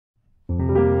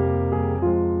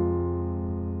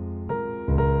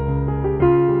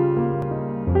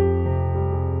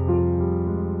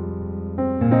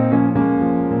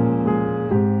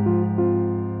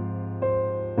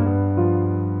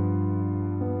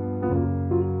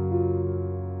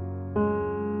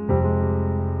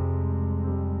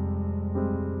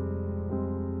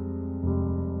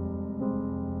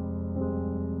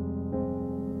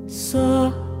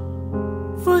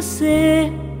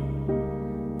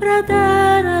pra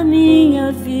dar à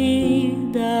minha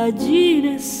vida a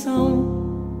direção,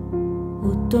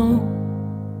 o tom,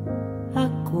 a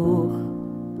cor.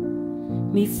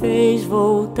 Me fez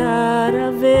voltar a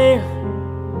ver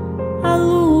a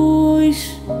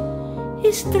luz,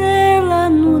 estrela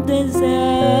no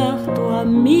deserto a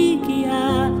me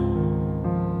guiar,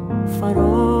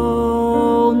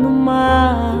 farol no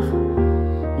mar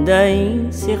da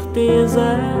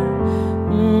incerteza.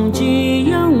 Um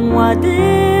dia, um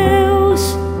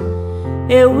adeus,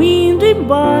 eu indo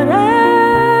embora.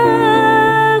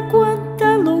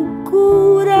 Quanta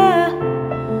loucura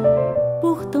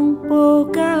por tão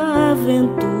pouca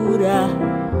aventura.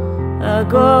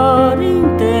 Agora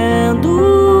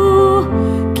entendo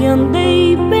que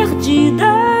andei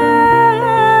perdida.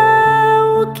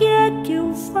 O que é que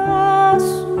eu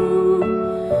faço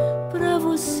pra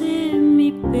você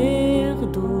me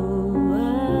perdoar?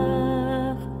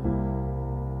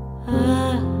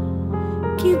 Ah,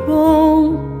 que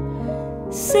bom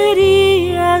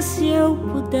seria se eu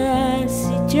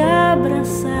pudesse te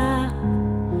abraçar,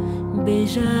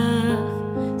 beijar,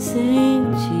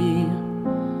 sentir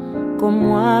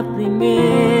como a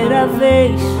primeira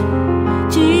vez,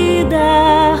 te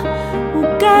dar o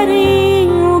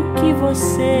carinho que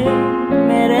você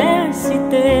merece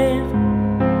ter.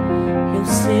 Eu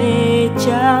sei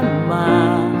te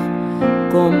amar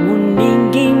como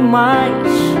ninguém mais,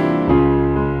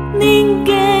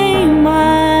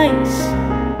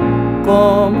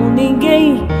 como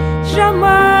ninguém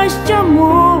jamais te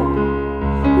amou.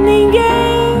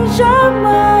 Ninguém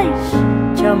jamais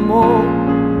te amou,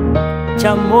 te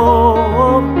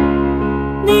amou.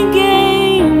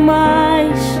 Ninguém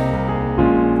mais,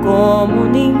 como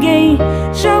ninguém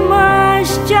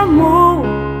jamais te amou.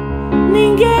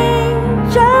 Ninguém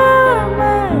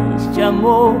jamais te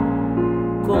amou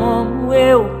como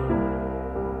eu,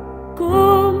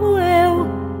 como eu.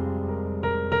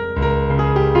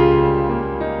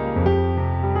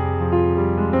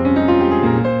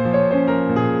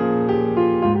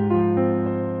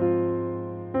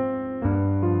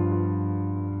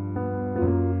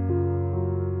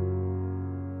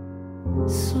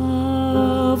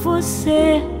 Só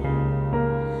você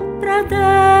pra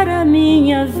dar à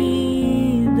minha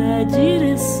vida a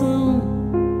direção,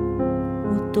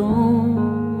 o tom,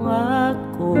 a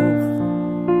cor.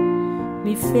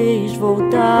 Me fez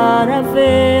voltar a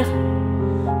ver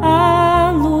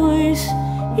a luz,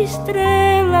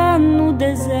 estrela no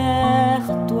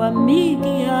deserto a me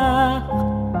guiar,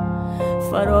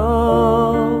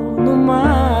 farol no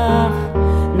mar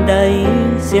da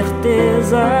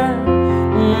incerteza.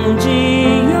 Um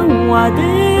dia, um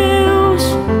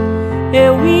adeus,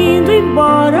 eu indo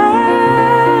embora.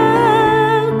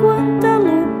 Quanta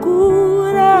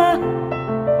loucura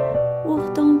por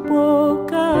tão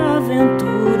pouca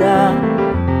aventura.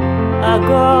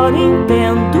 Agora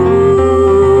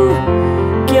entendo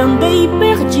que andei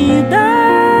perdida.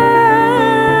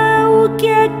 O que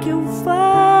é que eu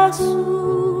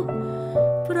faço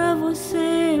pra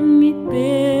você me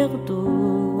perdoar?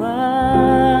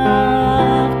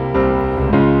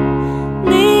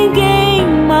 Ninguém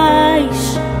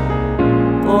mais,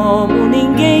 como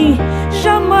ninguém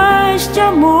jamais te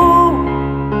amou.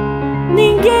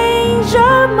 Ninguém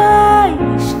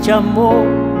jamais te amou,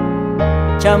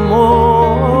 te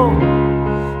amou.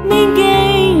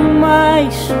 Ninguém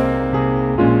mais,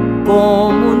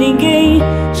 como ninguém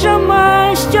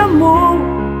jamais te amou.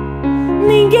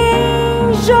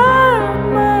 Ninguém jamais